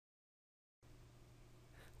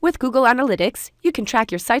With Google Analytics, you can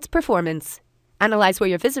track your site's performance, analyze where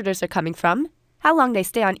your visitors are coming from, how long they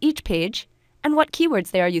stay on each page, and what keywords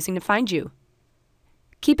they are using to find you.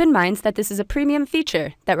 Keep in mind that this is a premium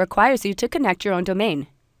feature that requires you to connect your own domain.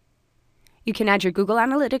 You can add your Google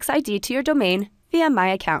Analytics ID to your domain via My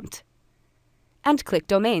Account, and click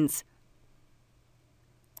Domains.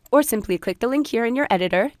 Or simply click the link here in your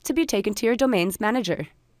editor to be taken to your domain's manager.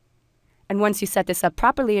 And once you set this up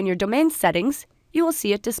properly in your domain settings, you will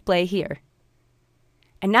see it display here.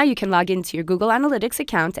 And now you can log into your Google Analytics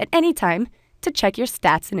account at any time to check your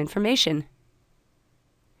stats and information.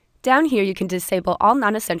 Down here you can disable all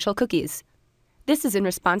non-essential cookies. This is in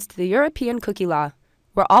response to the European cookie law,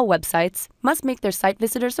 where all websites must make their site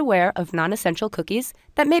visitors aware of non-essential cookies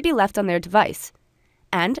that may be left on their device,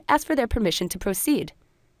 and ask for their permission to proceed.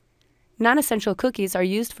 Non-essential cookies are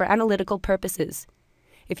used for analytical purposes.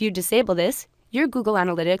 If you disable this, your Google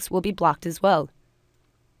Analytics will be blocked as well.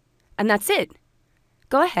 And that's it.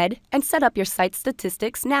 Go ahead and set up your site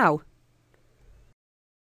statistics now.